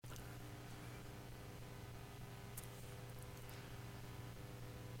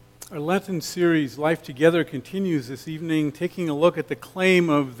Our Lenten series, Life Together, continues this evening, taking a look at the claim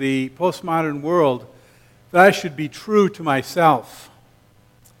of the postmodern world that I should be true to myself.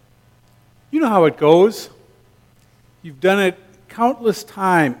 You know how it goes. You've done it countless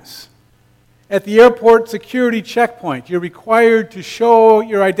times. At the airport security checkpoint, you're required to show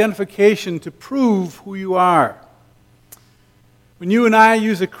your identification to prove who you are. When you and I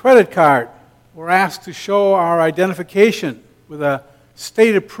use a credit card, we're asked to show our identification with a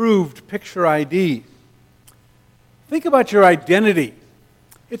state-approved picture ID. Think about your identity.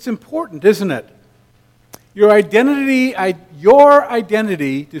 It's important, isn't it? Your identity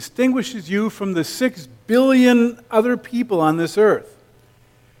distinguishes you from the 6 billion other people on this earth.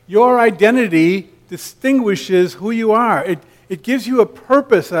 Your identity distinguishes who you are. It gives you a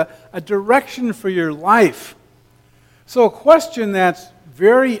purpose, a direction for your life. So a question that's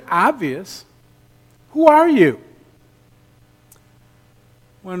very obvious, who are you?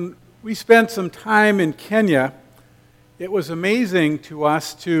 When we spent some time in Kenya, it was amazing to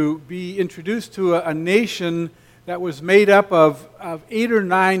us to be introduced to a nation that was made up of 8 or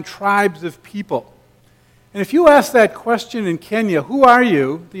 9 tribes of people. And if you ask that question in Kenya, who are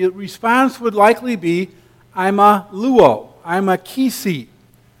you? The response would likely be, I'm a Luo, I'm a Kisi,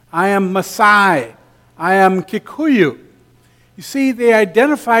 I am Maasai, I am Kikuyu. You see, they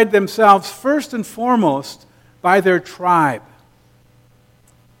identified themselves first and foremost by their tribe.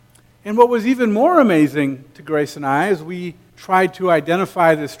 And what was even more amazing to Grace and I, as we tried to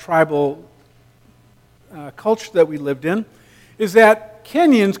identify this tribal culture that we lived in, is that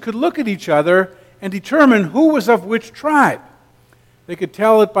Kenyans could look at each other and determine who was of which tribe. They could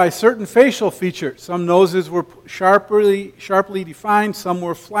tell it by certain facial features. Some noses were sharply defined, some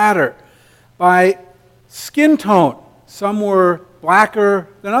were flatter. By skin tone, some were blacker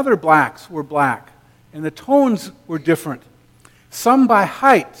than other blacks were black, and the tones were different. Some by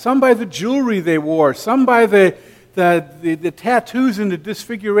height, some by the jewelry they wore, some by the tattoos and the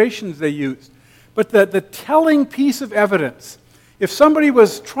disfigurations they used. But the telling piece of evidence, if somebody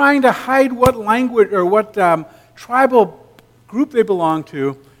was trying to hide what language or what tribal group they belonged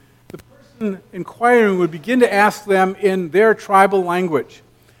to, the person inquiring would begin to ask them in their tribal language.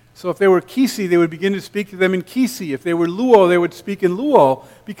 So if they were Kisi, they would begin to speak to them in Kisi. If they were Luo, they would speak in Luo,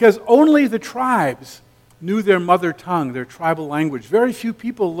 because only the tribes knew their mother tongue, their tribal language. Very few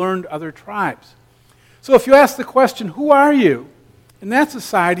people learned other tribes. So if you ask the question, who are you? In that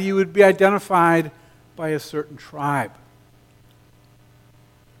society, you would be identified by a certain tribe.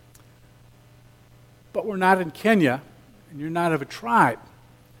 But we're not in Kenya, and you're not of a tribe.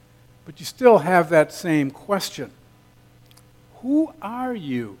 But you still have that same question. Who are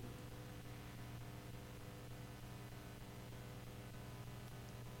you?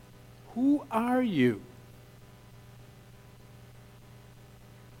 Who are you?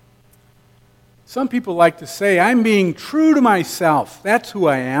 Some people like to say, I'm being true to myself. That's who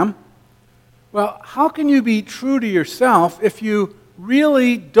I am. Well, how can you be true to yourself if you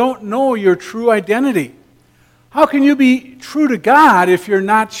really don't know your true identity? How can you be true to God if you're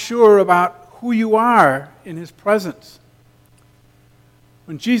not sure about who you are in His presence?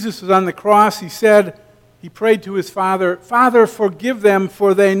 When Jesus was on the cross, He prayed to His Father, Father, forgive them,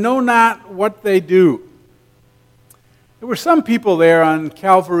 for they know not what they do. There were some people there on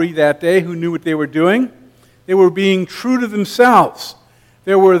Calvary that day who knew what they were doing. They were being true to themselves.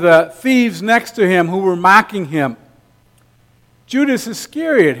 There were the thieves next to Him who were mocking Him. Judas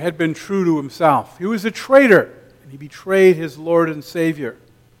Iscariot had been true to himself. He was a traitor, and he betrayed his Lord and Savior.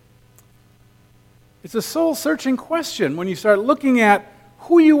 It's a soul-searching question when you start looking at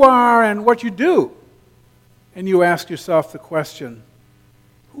who you are and what you do. And you ask yourself the question,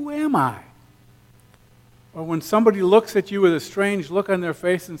 who am I? Or when somebody looks at you with a strange look on their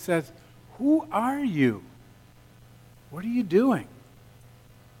face and says, who are you? What are you doing?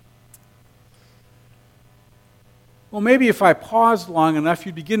 Well, maybe if I paused long enough,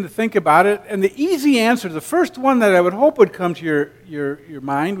 you'd begin to think about it. And the easy answer, the first one that I would hope would come to your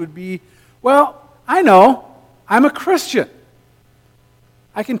mind would be, well, I know, I'm a Christian.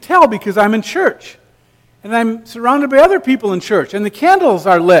 I can tell because I'm in church. And I'm surrounded by other people in church, and the candles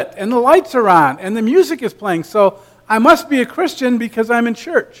are lit, and the lights are on, and the music is playing, so I must be a Christian because I'm in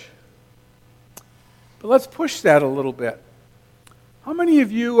church. But let's push that a little bit. How many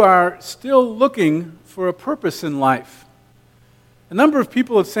of you are still looking for a purpose in life? A number of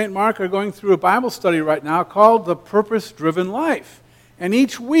people at St. Mark are going through a Bible study right now called The Purpose-Driven Life. And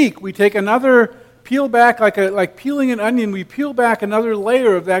each week we take another peel back, like peeling an onion, we peel back another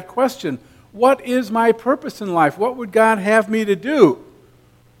layer of that question. What is my purpose in life? What would God have me to do?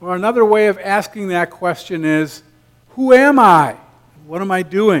 Or another way of asking that question is, who am I? What am I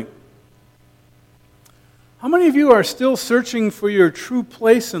doing? How many of you are still searching for your true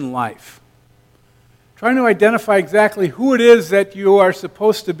place in life? Trying to identify exactly who it is that you are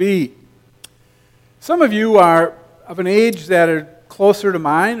supposed to be. Some of you are of an age that are closer to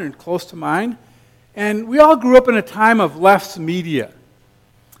mine or close to mine, and we all grew up in a time of less media.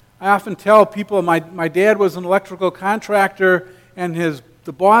 I often tell people my dad was an electrical contractor, and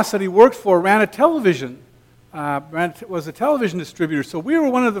the boss that he worked for ran a television, was a television distributor. So we were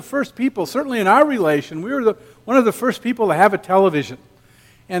one of the first people, certainly in our relation, we were one of the first people to have a television.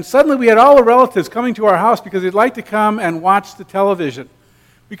 And suddenly we had all the relatives coming to our house because they'd like to come and watch the television.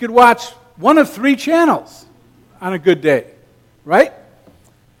 We could watch one of 3 channels on a good day, right?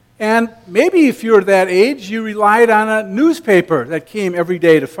 And maybe if you were that age, you relied on a newspaper that came every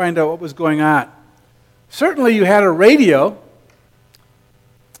day to find out what was going on. Certainly you had a radio.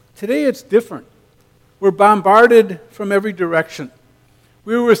 Today it's different. We're bombarded from every direction.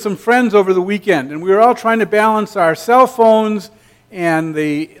 We were with some friends over the weekend, and we were all trying to balance our cell phones and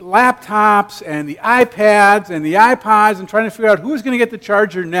the laptops and the iPads and the iPods and trying to figure out who was going to get the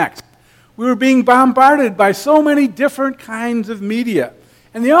charger next. We were being bombarded by so many different kinds of media,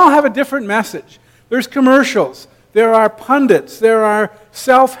 and they all have a different message. There's commercials, there are pundits, there are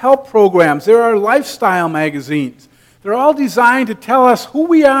self-help programs, there are lifestyle magazines. They're all designed to tell us who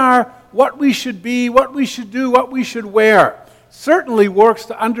we are, what we should be, what we should do, what we should wear. Certainly works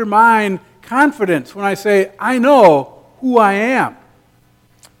to undermine confidence when I say, I know who I am.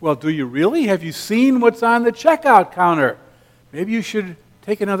 Well, do you really? Have you seen what's on the checkout counter? Maybe you should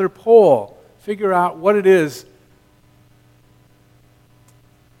take another poll, figure out what it is.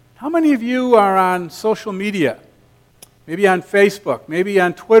 How many of you are on social media? Maybe on Facebook, maybe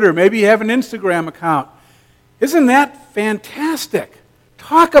on Twitter, maybe you have an Instagram account. Isn't that fantastic?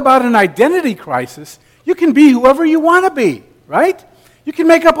 Talk about an identity crisis. You can be whoever you want to be, right? You can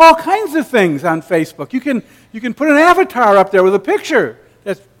make up all kinds of things on Facebook. You can put an avatar up there with a picture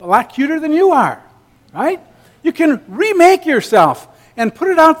that's a lot cuter than you are, right? You can remake yourself and put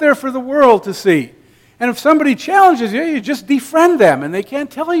it out there for the world to see. And if somebody challenges you, you just defriend them, and they can't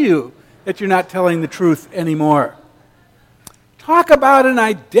tell you that you're not telling the truth anymore. Talk about an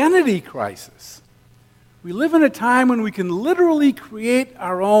identity crisis. We live in a time when we can literally create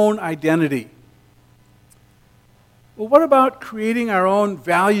our own identity. Well, what about creating our own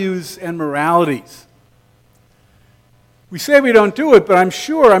values and moralities? We say we don't do it, but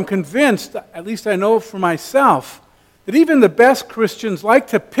I'm convinced, at least I know for myself, that even the best Christians like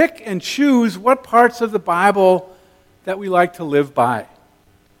to pick and choose what parts of the Bible that we like to live by.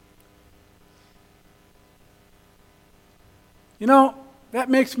 You know, that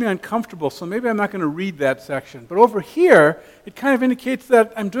makes me uncomfortable, so maybe I'm not going to read that section. But over here, it kind of indicates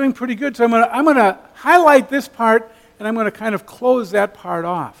that I'm doing pretty good, so I'm going to highlight this part, and I'm going to kind of close that part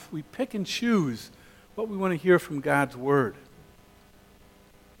off. We pick and choose what we want to hear from God's Word.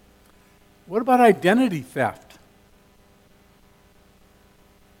 What about identity theft?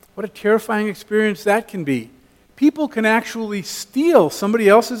 What a terrifying experience that can be. People can actually steal somebody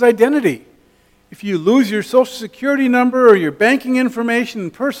else's identity. If you lose your Social Security number or your banking information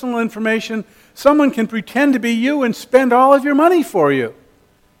and personal information, someone can pretend to be you and spend all of your money for you,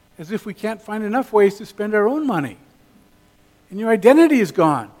 as if we can't find enough ways to spend our own money. And your identity is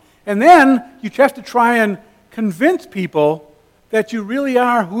gone. And then you have to try and convince people that you really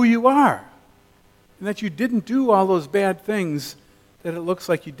are who you are, and that you didn't do all those bad things that it looks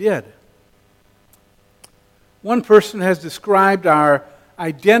like you did. One person has described our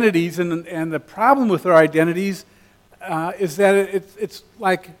identities, and the problem with our identities is that it's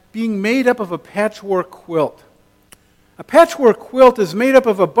like being made up of a patchwork quilt. A patchwork quilt is made up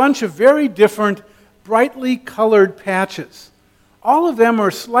of a bunch of very different, brightly colored patches. All of them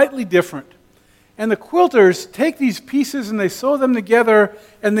are slightly different. And the quilters take these pieces and they sew them together,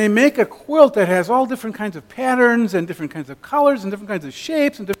 and they make a quilt that has all different kinds of patterns and different kinds of colors and different kinds of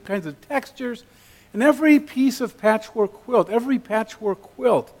shapes and different kinds of textures. And every piece of patchwork quilt, every patchwork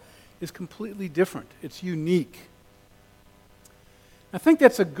quilt is completely different. It's unique. I think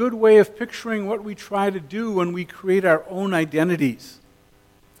that's a good way of picturing what we try to do when we create our own identities.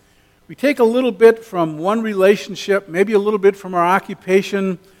 We take a little bit from one relationship, maybe a little bit from our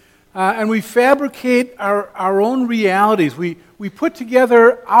occupation, and we fabricate our own realities. We put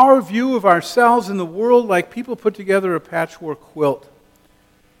together our view of ourselves in the world like people put together a patchwork quilt.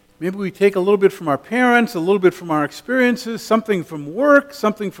 Maybe we take a little bit from our parents, a little bit from our experiences, something from work,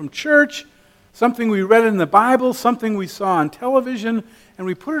 something from church, something we read in the Bible, something we saw on television, and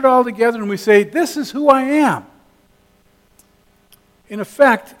we put it all together and we say, this is who I am. In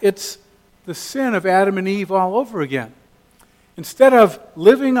effect, it's the sin of Adam and Eve all over again. Instead of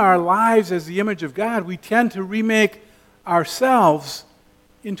living our lives as the image of God, we tend to remake ourselves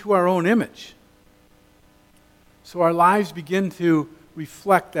into our own image. So our lives begin to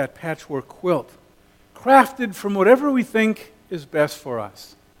reflect that patchwork quilt, crafted from whatever we think is best for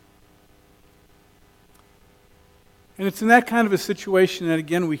us. And it's in that kind of a situation that,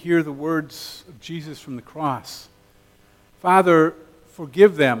 again, we hear the words of Jesus from the cross. Father,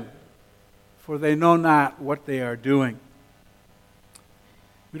 forgive them, for they know not what they are doing.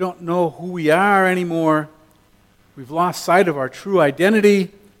 We don't know who we are anymore. We've lost sight of our true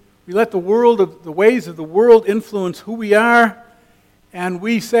identity. We let the ways of the world influence who we are. And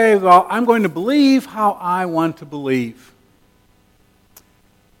we say, well, I'm going to believe how I want to believe.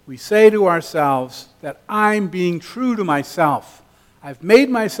 We say to ourselves that I'm being true to myself. I've made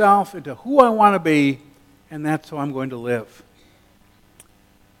myself into who I want to be, and that's how I'm going to live.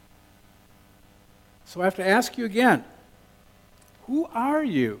 So I have to ask you again, who are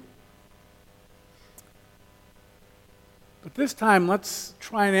you? But this time, let's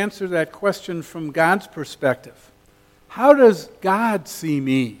try and answer that question from God's perspective. How does God see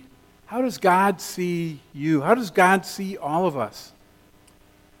me? How does God see you? How does God see all of us?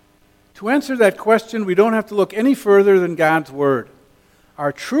 To answer that question, we don't have to look any further than God's Word.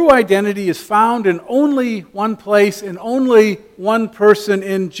 Our true identity is found in only one place, in only one person,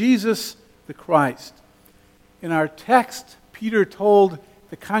 in Jesus the Christ. In our text, Peter told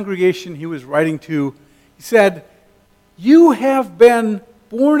the congregation he was writing to, he said, "You have been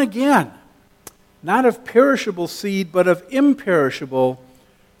born again, not of perishable seed, but of imperishable,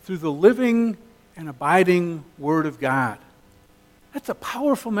 through the living and abiding Word of God." That's a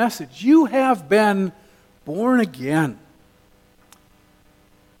powerful message. You have been born again.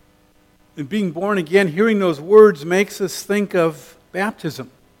 And being born again, hearing those words makes us think of baptism.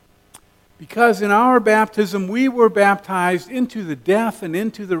 Because in our baptism, we were baptized into the death and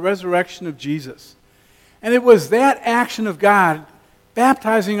into the resurrection of Jesus. And it was that action of God,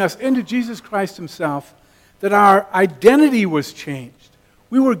 baptizing us into Jesus Christ himself, that our identity was changed.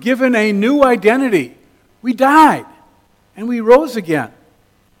 We were given a new identity. We died, and we rose again.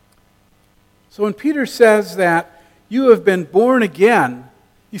 So when Peter says that you have been born again,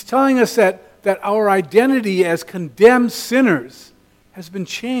 he's telling us that our identity as condemned sinners has been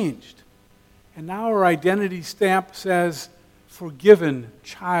changed. And now our identity stamp says, forgiven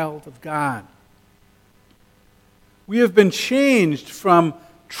child of God. We have been changed from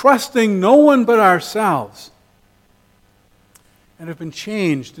trusting no one but ourselves and have been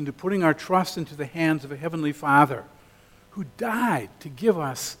changed into putting our trust into the hands of a Heavenly Father who died to give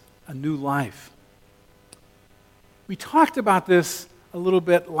us a new life. We talked about this a little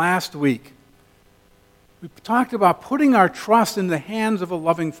bit last week. We talked about putting our trust in the hands of a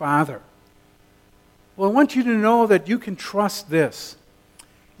loving Father. Well, I want you to know that you can trust this.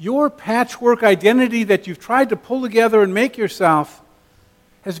 Your patchwork identity that you've tried to pull together and make yourself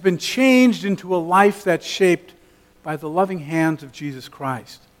has been changed into a life that's shaped by the loving hands of Jesus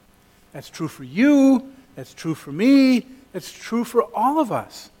Christ. That's true for you, that's true for me, that's true for all of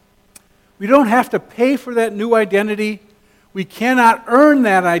us. We don't have to pay for that new identity. We cannot earn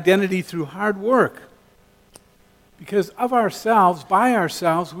that identity through hard work. Because of ourselves, by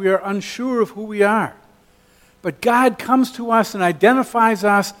ourselves, we are unsure of who we are. But God comes to us and identifies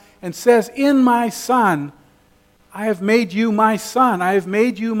us and says, in my Son, I have made you my son. I have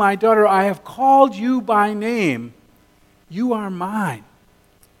made you my daughter. I have called you by name. You are mine.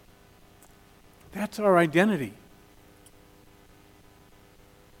 That's our identity.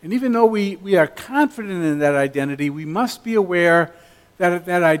 And even though we are confident in that identity, we must be aware that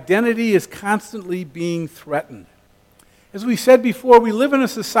that identity is constantly being threatened. As we said before, we live in a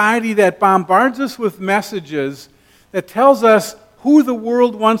society that bombards us with messages that tells us who the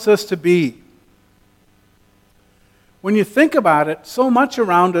world wants us to be. When you think about it, so much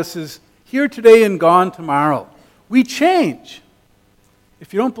around us is here today and gone tomorrow. We change.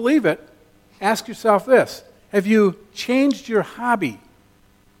 If you don't believe it, ask yourself this. Have you changed your hobby?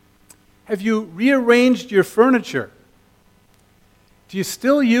 Have you rearranged your furniture? Do you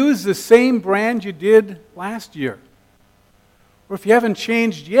still use the same brand you did last year? Or if you haven't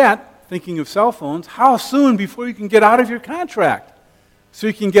changed yet, thinking of cell phones, how soon before you can get out of your contract so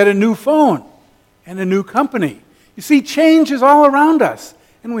you can get a new phone and a new company? You see, change is all around us,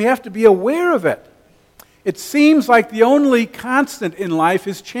 and we have to be aware of it. It seems like the only constant in life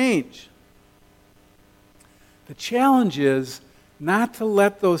is change. The challenge is not to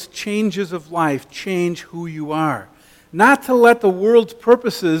let those changes of life change who you are, not to let the world's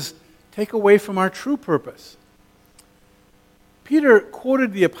purposes take away from our true purpose. Peter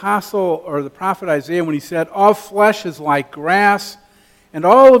quoted the apostle or the prophet Isaiah when he said, "All flesh is like grass, and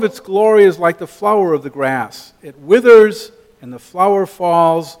all of its glory is like the flower of the grass. It withers, and the flower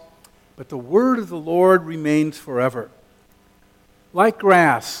falls, but the word of the Lord remains forever." Like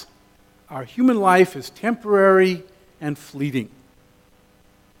grass, our human life is temporary and fleeting.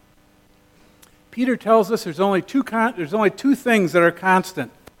 Peter tells us there's only two things that are constant.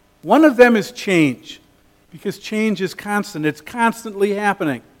 One of them is change, because change is constant. It's constantly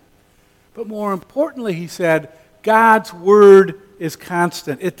happening. But more importantly, he said, God's word is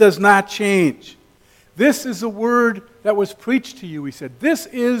constant. It does not change. This is the word that was preached to you, he said. This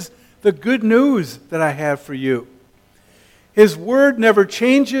is the good news that I have for you. His word never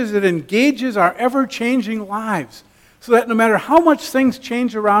changes. It engages our ever-changing lives, so that no matter how much things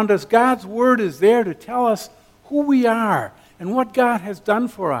change around us, God's word is there to tell us who we are and what God has done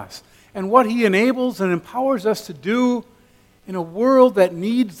for us and what he enables and empowers us to do in a world that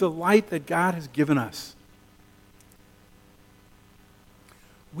needs the light that God has given us.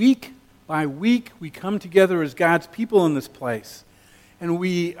 Week by week, we come together as God's people in this place, and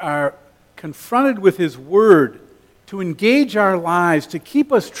we are confronted with his word to engage our lives, to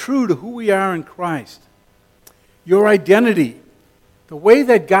keep us true to who we are in Christ. Your identity, the way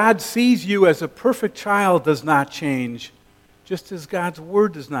that God sees you as a perfect child, does not change, just as God's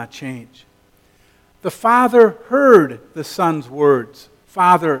word does not change. The Father heard the Son's words,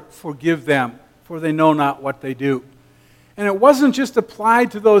 "Father, forgive them, for they know not what they do." And it wasn't just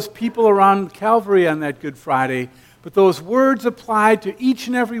applied to those people around Calvary on that Good Friday, but those words applied to each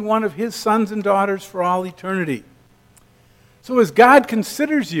and every one of his sons and daughters for all eternity. So as God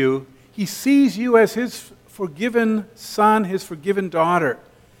considers you, he sees you as his forgiven son, his forgiven daughter.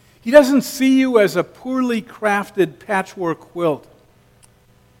 He doesn't see you as a poorly crafted patchwork quilt.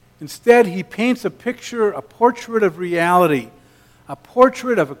 Instead, he paints a picture, a portrait of reality, a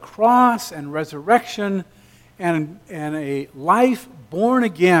portrait of a cross and resurrection and a life born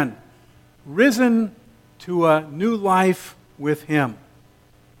again, risen to a new life with him.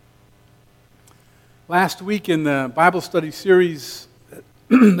 Last week in the Bible study series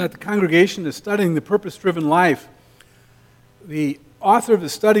that the congregation is studying, The Purpose-Driven Life, the author of the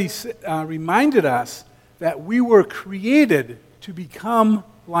study reminded us that we were created to become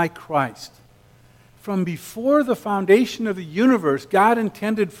like Christ. From before the foundation of the universe, God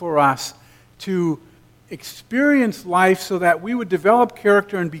intended for us to experience life so that we would develop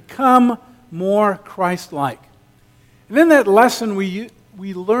character and become more Christ-like. And in that lesson, we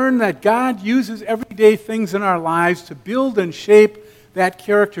learn that God uses everyday things in our lives to build and shape that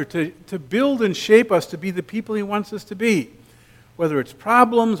character, to build and shape us to be the people he wants us to be. Whether it's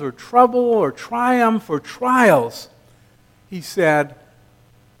problems or trouble or triumph or trials, he said,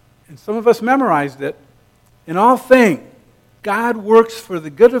 and some of us memorized it, in all things, God works for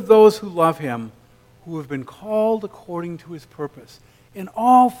the good of those who love him, who have been called according to his purpose. In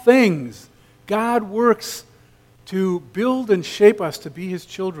all things, God works to build and shape us to be his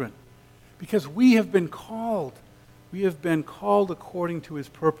children, because we have been called. We have been called according to his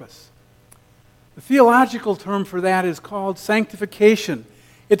purpose. The theological term for that is called sanctification.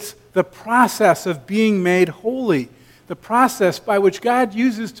 It's the process of being made holy, the process by which God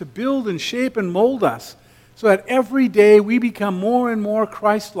uses to build and shape and mold us so that every day we become more and more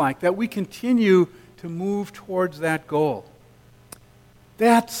Christ-like, that we continue to move towards that goal.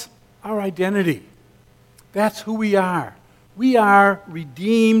 That's our identity. That's who we are. We are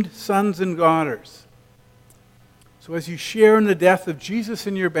redeemed sons and daughters. So as you share in the death of Jesus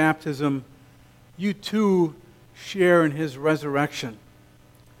in your baptism, you too share in his resurrection.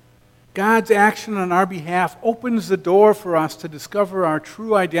 God's action on our behalf opens the door for us to discover our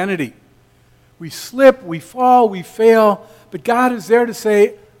true identity. We slip, we fall, we fail, but God is there to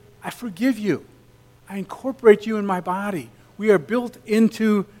say, I forgive you. I incorporate you in my body. We are built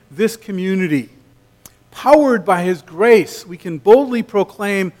into this community. Powered by his grace, we can boldly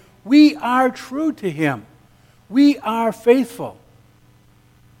proclaim, we are true to him. We are faithful.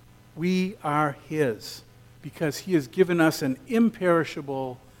 We are his, because he has given us an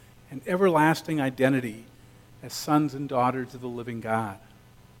imperishable and everlasting identity as sons and daughters of the living God.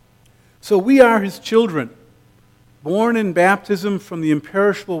 So we are his children, born in baptism from the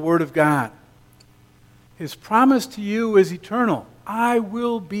imperishable word of God. His promise to you is eternal. I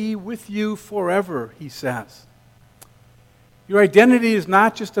will be with you forever, he says. Your identity is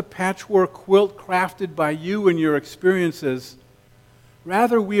not just a patchwork quilt crafted by you and your experiences.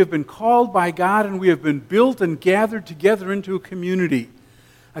 Rather, we have been called by God and we have been built and gathered together into a community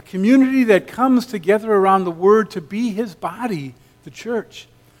that comes together around the Word to be his body, the church.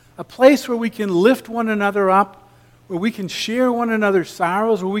 A place where we can lift one another up, where we can share one another's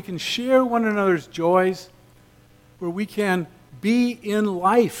sorrows, where we can share one another's joys, where we can be in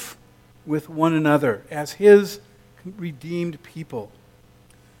life with one another as His redeemed people.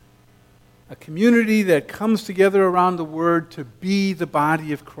 A community that comes together around the Word to be the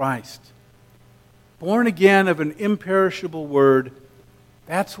body of Christ. Born again of an imperishable Word,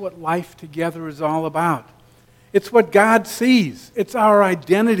 that's what life together is all about. It's what God sees. It's our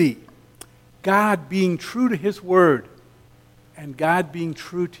identity. God being true to His Word and God being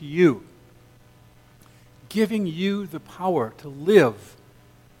true to you. Giving you the power to live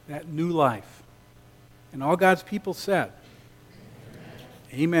that new life. And all God's people said,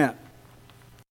 Amen.